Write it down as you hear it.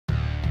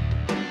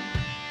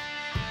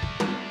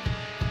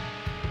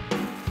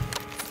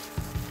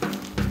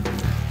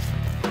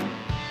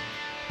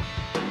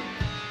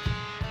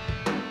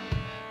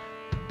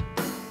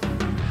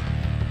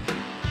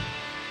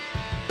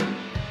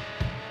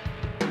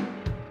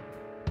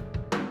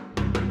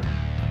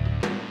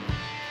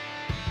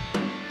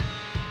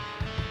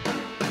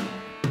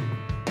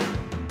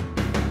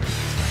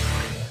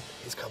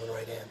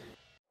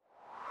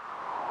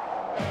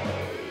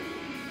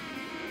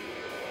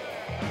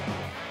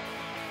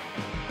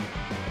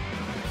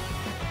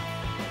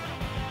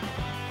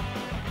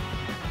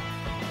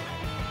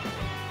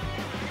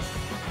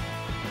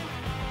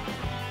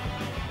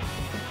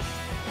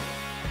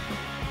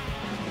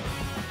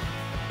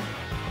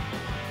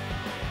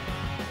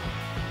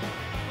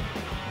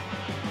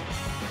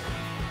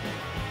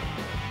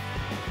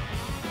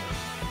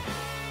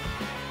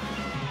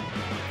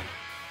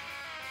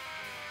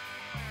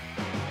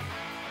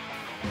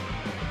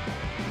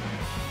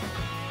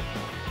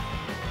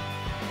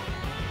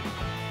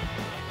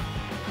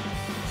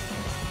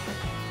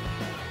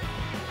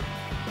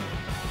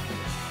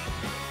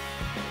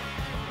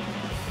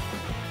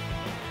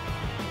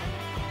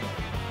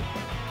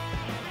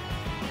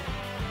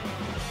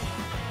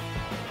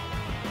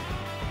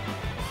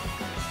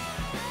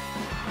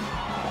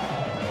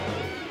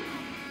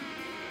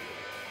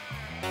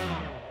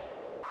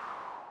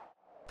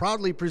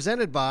Proudly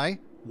presented by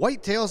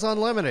Whitetails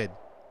Unlimited,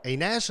 a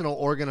national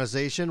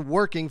organization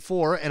working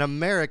for an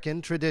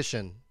American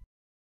tradition.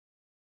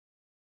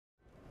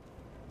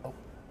 Oh.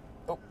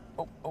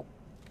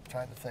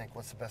 Trying to think,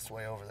 what's the best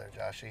way over there,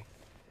 Joshy?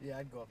 Yeah,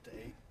 I'd go up to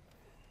 8.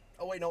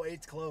 Oh, wait, no,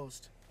 8's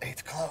closed.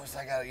 8's closed.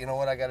 You know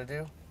what I got to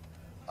do?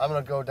 I'm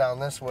going to go down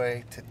this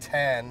way to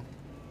 10.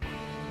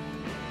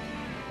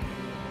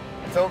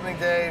 It's opening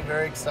day,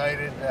 very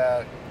excited.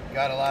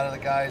 Got a lot of the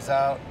guys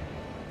out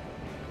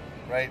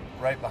right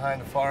behind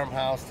the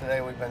farmhouse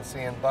today. We've been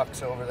seeing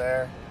bucks over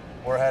there.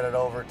 We're headed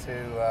over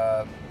to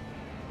a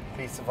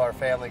piece of our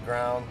family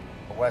ground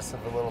west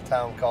of a little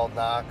town called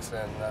Knox,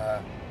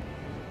 and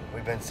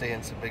we've been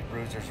seeing some big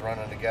bruisers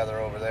running together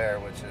over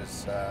there, which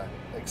is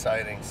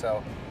exciting.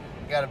 So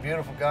we got a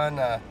beautiful gun.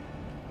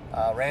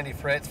 Randy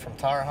Fritz from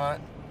Tar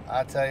Hunt.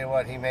 I tell you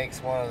what, he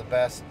makes one of the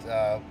best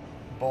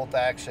bolt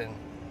action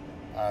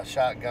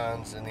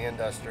shotguns in the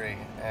industry,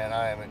 and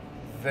I am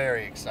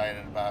very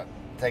excited about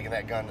taking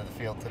that gun to the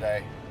field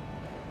today.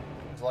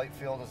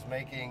 Lightfield is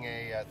making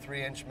a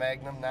 3-inch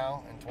Magnum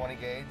now in 20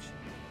 gauge,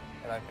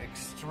 and I'm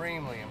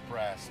extremely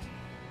impressed.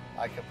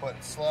 I could put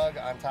slug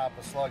on top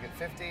of slug at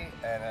 50,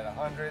 and at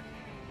 100,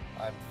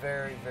 I'm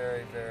very,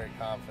 very, very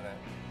confident.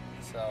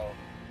 So,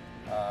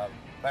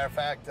 matter of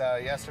fact,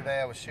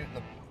 yesterday I was shooting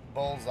the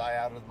bullseye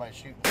out of my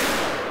shooting.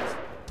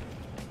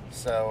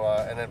 So,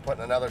 and then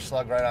putting another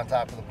slug right on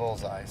top of the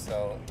bullseye.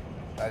 So,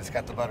 I just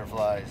got the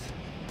butterflies.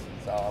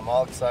 So, I'm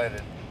all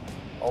excited.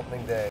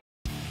 Opening day.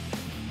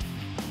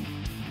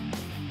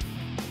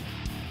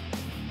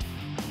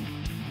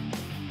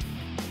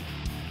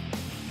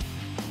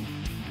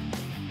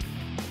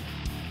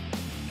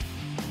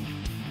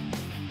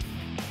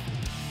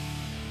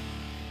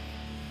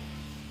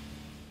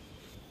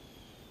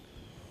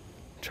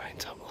 Trying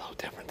something a little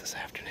different this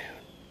afternoon.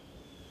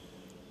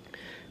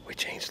 We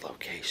changed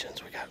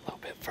locations. We got a little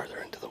bit further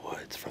into the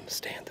woods from the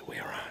stand that we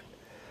were on,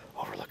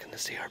 overlooking the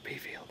CRP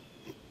field.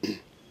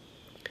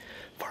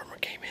 Farmer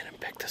came in and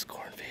picked this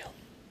cornfield.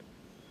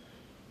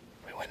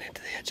 We went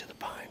into the edge of the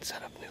pine,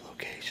 set up a new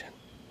location.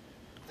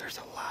 There's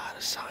a lot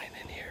of sign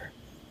in here.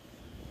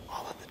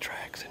 All of the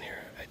tracks in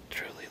here, it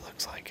truly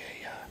looks like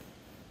a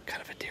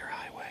kind of a deer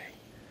highway.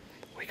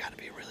 We got to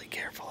be really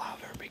careful out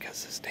here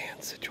because the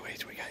stand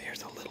situation we got here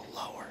is a little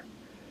lower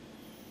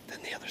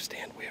than the other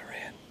stand we were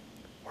in.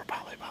 We're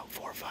probably about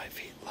 4 or 5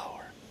 feet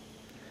lower,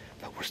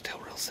 but we're still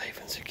real safe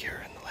and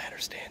secure in the ladder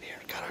stand here.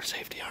 Got our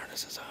safety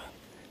harnesses on.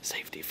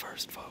 Safety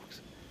first,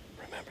 folks.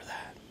 Remember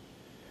that.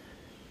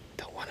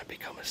 Don't want to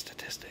become a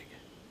statistic.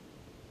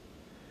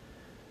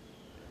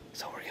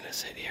 So we're gonna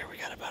sit here. We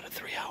got about a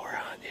 3-hour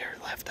hunt here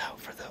left out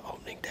for the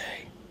opening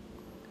day.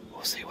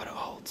 We'll see what it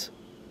holds.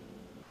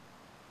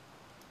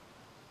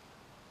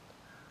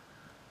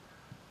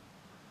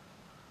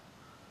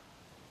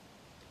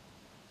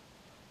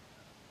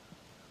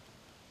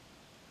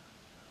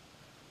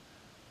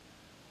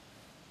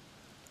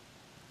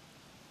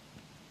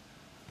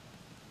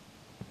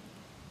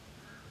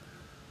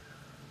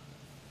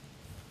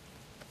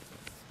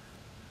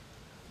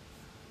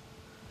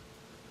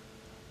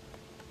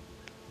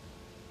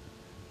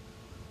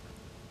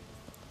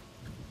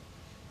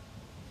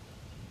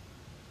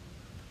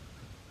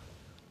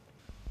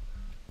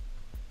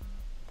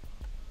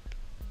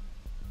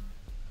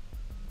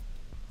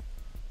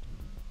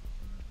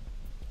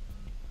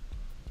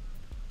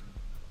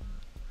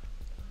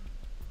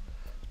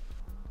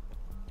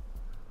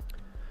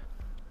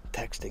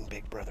 Texting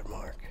Big Brother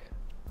Mark.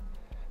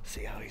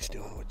 See how he's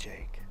doing with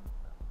Jake.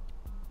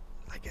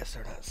 I guess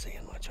they're not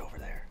seeing much over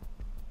there.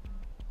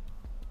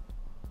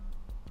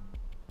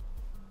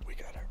 We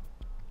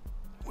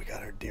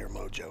got our deer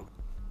mojo.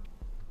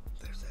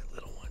 There's that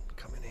little one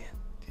coming in.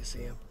 Do you see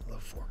him?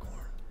 Little forkhorn.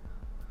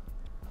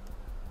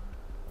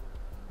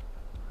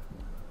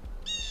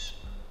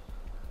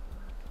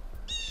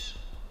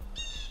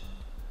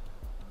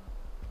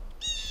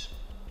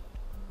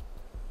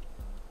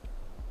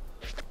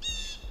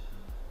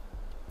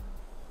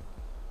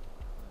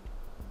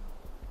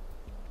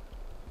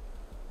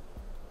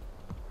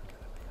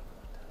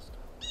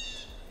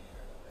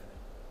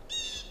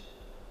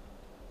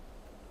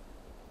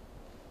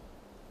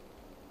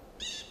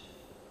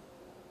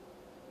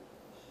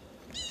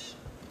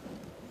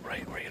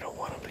 Right where you don't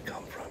want him to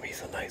come from.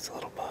 He's a nice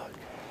little buck.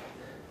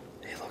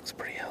 He looks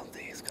pretty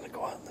healthy. He's gonna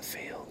go out in the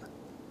field.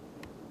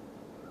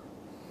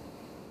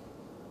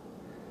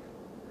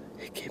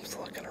 He keeps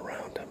looking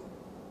around him.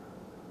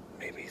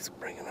 Maybe he's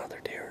bringing other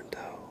deer in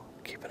tow.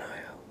 Keep an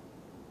eye out.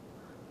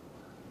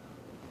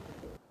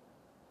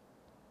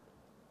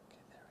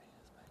 Okay, there he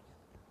is back in.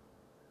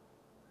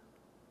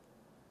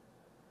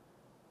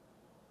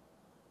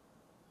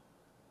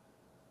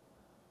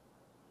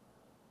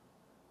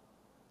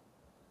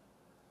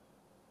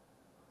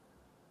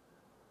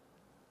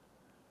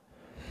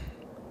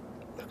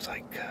 Looks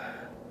like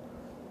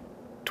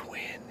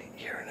twin,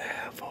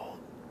 1.5-year-old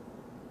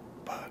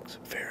bucks.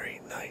 Very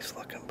nice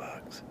looking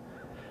bucks.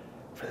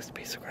 For this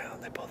piece of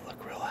ground, they both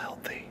look real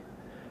healthy.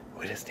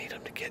 We just need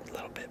them to get a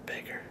little bit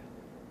bigger.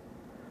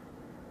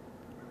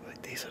 But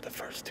These are the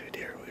first 2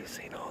 deer we've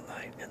seen all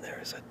night, and there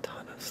is a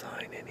ton of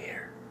sign in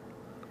here.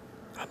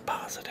 I'm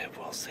positive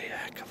we'll see a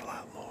heck of a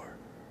lot more.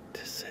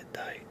 Just sit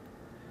tight.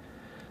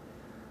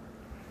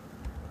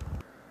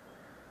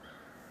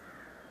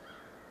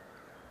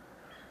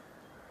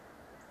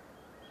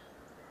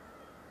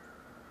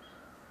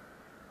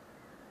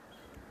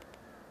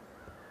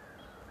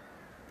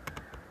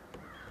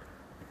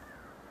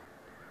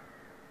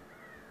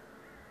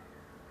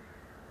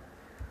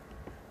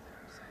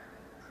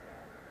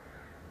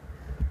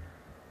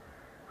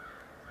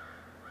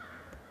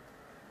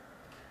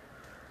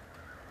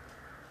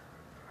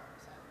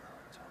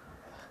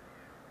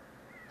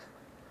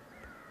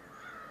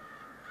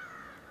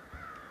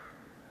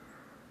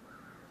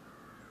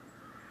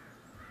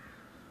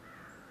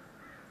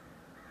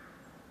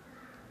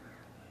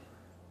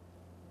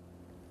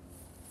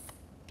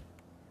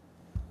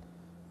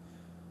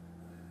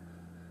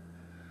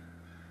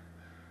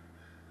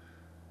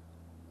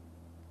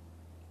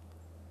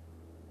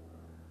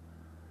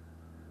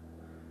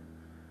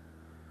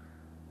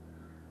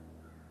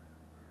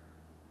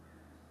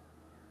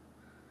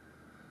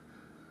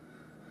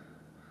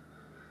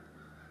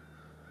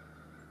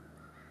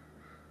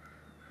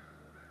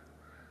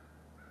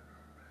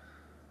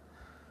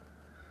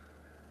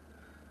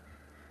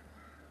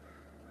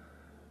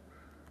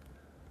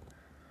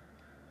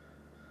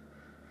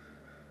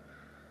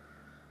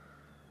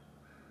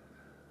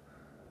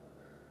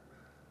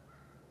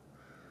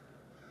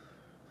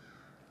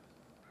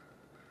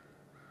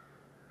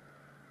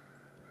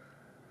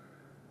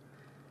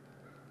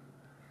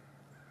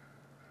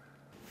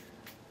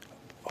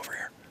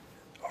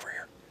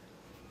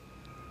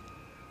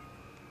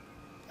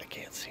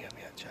 Can't see him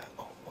yet, Chad.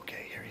 Oh,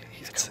 okay, here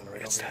he's coming right over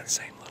here. It's that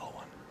same little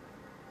one.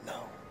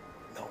 No,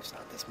 it's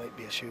not. This might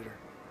be a shooter.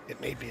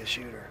 It may be a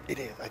shooter. It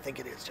is. I think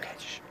it is, Chad.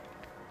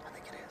 I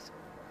think it is.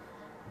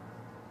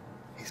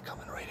 He's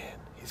coming right in.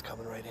 He's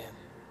coming right in.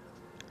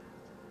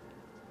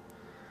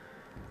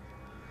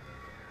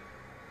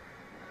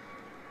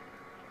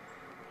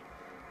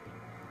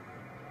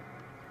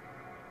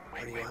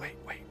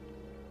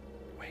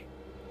 Wait.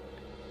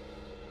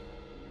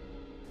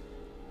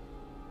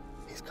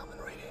 He's coming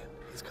right in.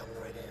 He's coming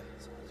right in.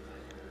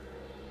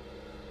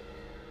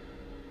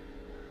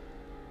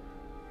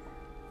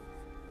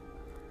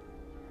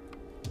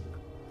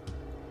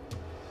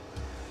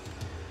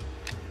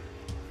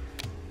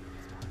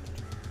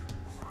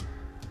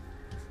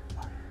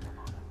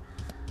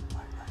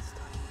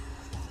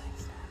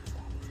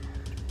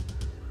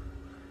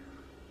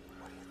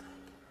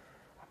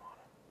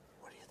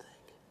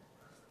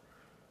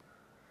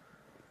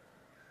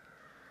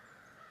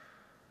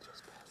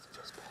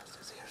 Just past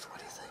his ears. What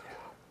do you think?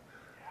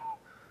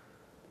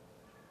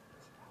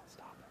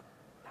 Stop it.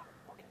 No,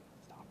 okay,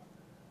 stop it.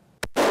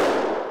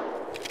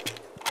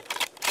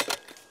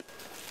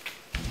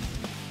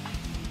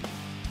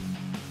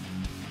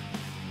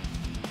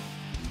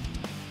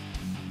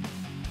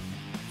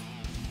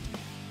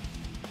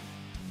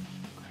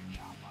 Great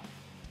job, buddy.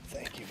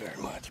 Thank you very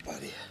much,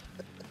 buddy.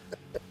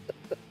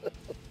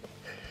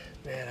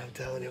 Man, I'm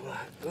telling you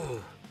what.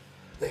 Ooh,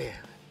 man.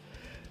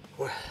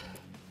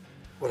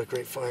 What a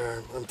great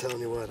firearm. I'm telling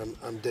you what,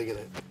 I'm digging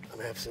it.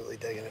 I'm absolutely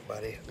digging it,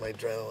 buddy. My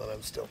adrenaline,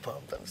 I'm still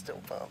pumped.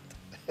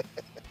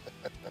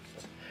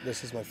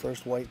 This is my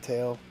first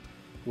whitetail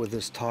with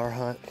this Tar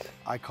Hunt.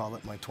 I call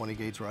it my 20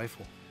 gauge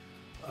rifle.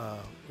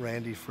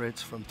 Randy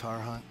Fritz from Tar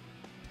Hunt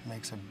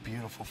makes a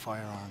beautiful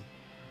firearm.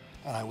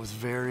 And I was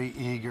very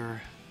eager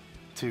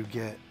to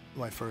get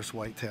my first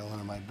whitetail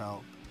under my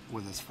belt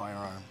with this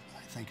firearm.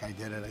 I think I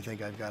did it. I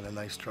think I've got a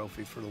nice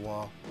trophy for the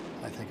wall.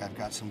 I think I've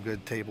got some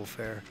good table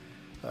fare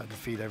to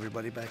feed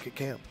everybody back at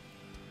camp.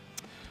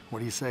 What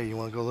do you say? You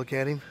want to go look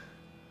at him?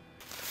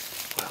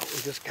 Well,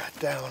 we just got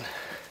down.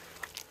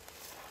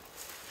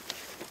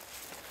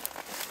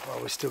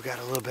 Oh, we still got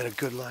a little bit of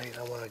good light.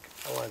 I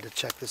wanted to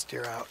check this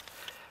deer out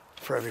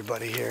for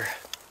everybody here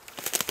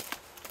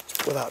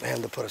without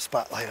having to put a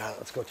spotlight on it.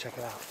 Let's go check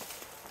it out.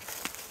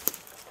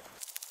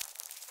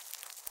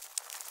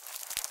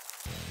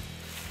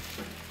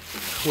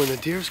 When the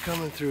deer's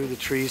coming through the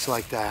trees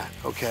like that,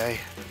 okay,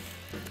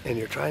 and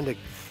you're trying to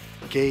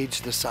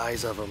gauge the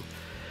size of them,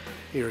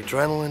 your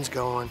adrenaline's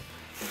going,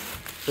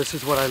 this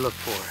is what I look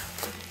for.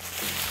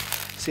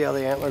 See how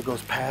the antler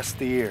goes past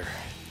the ear?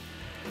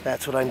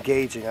 That's what I'm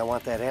gauging. I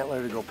want that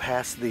antler to go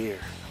past the ear.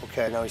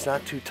 Okay, now he's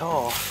not too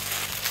tall,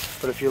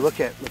 but if you look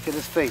at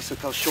his face, look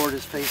how short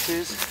his face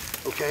is,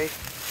 okay?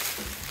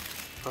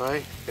 All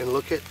right, and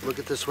look at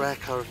this rack,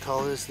 how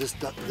tall it is. This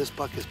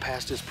buck is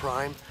past his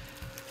prime,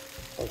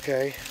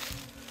 okay?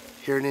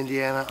 Here in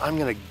Indiana, I'm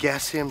gonna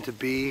guess him to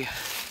be,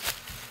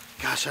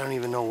 gosh, I don't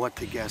even know what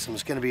to guess him.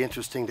 It's gonna be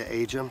interesting to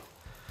age him,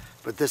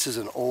 but this is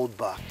an old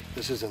buck.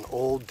 This is an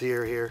old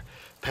deer here,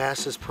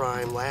 past his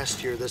prime.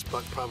 Last year, this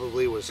buck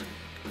probably was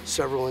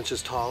several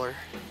inches taller.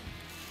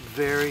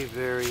 Very,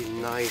 very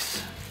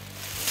nice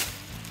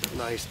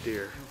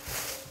deer.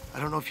 I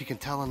don't know if you can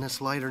tell in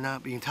this light or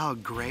not, but you can tell how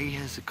gray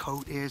his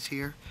coat is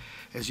here.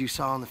 As you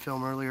saw in the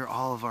film earlier,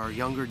 all of our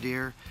younger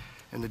deer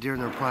And the deer in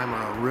their prime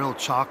are a real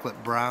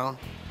chocolate brown.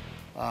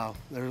 One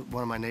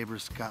of my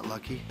neighbors got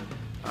lucky.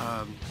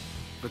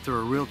 But they're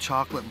a real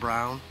chocolate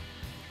brown.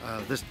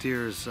 This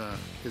deer is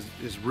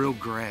real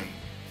gray.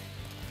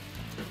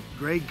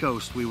 Gray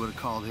ghost, we would have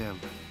called him.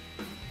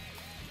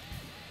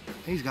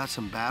 He's got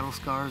some battle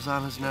scars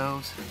on his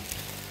nose.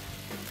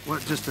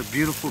 What just a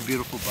beautiful,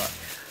 beautiful buck.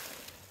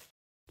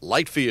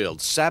 Lightfield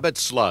Sabot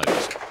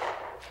slugs.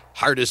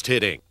 Hardest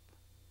hitting.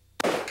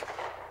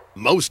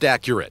 Most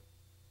accurate.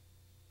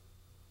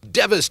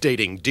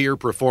 Devastating deer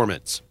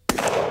performance.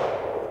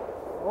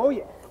 Oh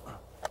yeah.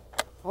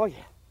 Oh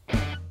yeah.